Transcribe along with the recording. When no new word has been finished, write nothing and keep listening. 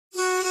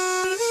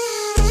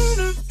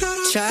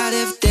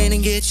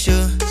and get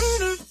you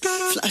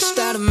flushed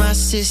out of my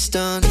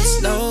system.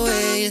 There's no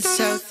way it's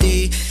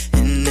healthy,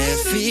 and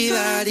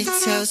everybody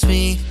tells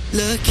me,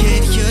 look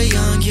kid, you're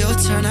young, you'll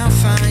turn out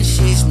fine.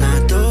 She's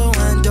not the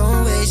one,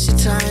 don't waste your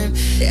time.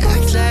 They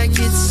act like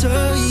it's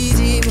so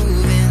easy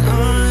moving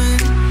on,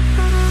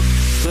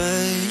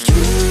 but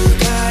you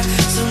got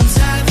some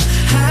type of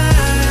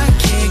high I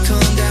can't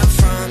come down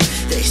from.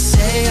 They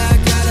say I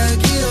gotta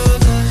get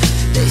over,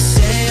 they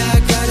say I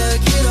gotta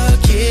get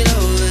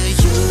over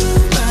you.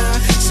 My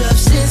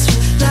substance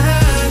for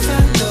life,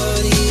 I know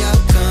the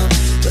outcome,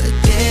 but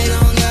they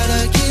don't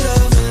gotta get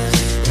over,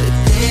 but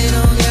they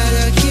don't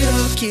gotta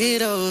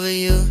get over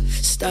you.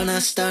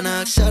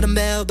 Stunna, Southern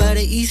Belle by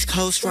the East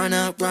Coast. Run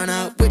up,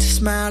 with a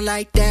smile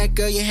like that,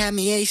 girl, you had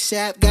me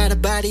ASAP. Got a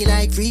body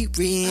like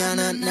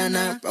Ririhana,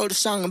 nah, wrote a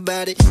song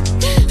about it.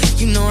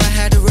 You know I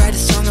had to write a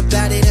song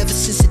about it. Ever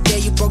since the day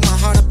you broke my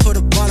heart, I put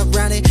a ball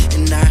around it.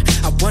 And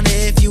I wonder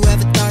if you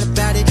ever thought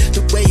about it,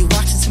 the way you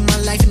walked into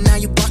my life and now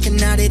you're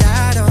walking out it.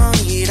 I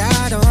don't need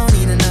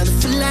another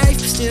for life.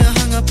 Still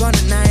hung up on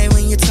the night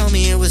when you told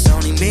me it was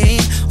only me.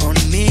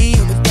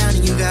 You went down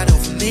and you got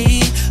over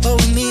me,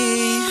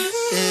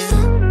 yeah.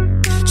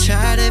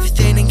 Tried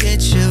everything to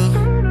get you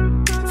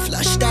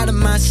flushed out of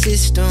my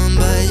system,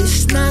 but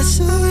it's not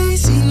so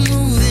easy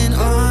moving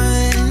on.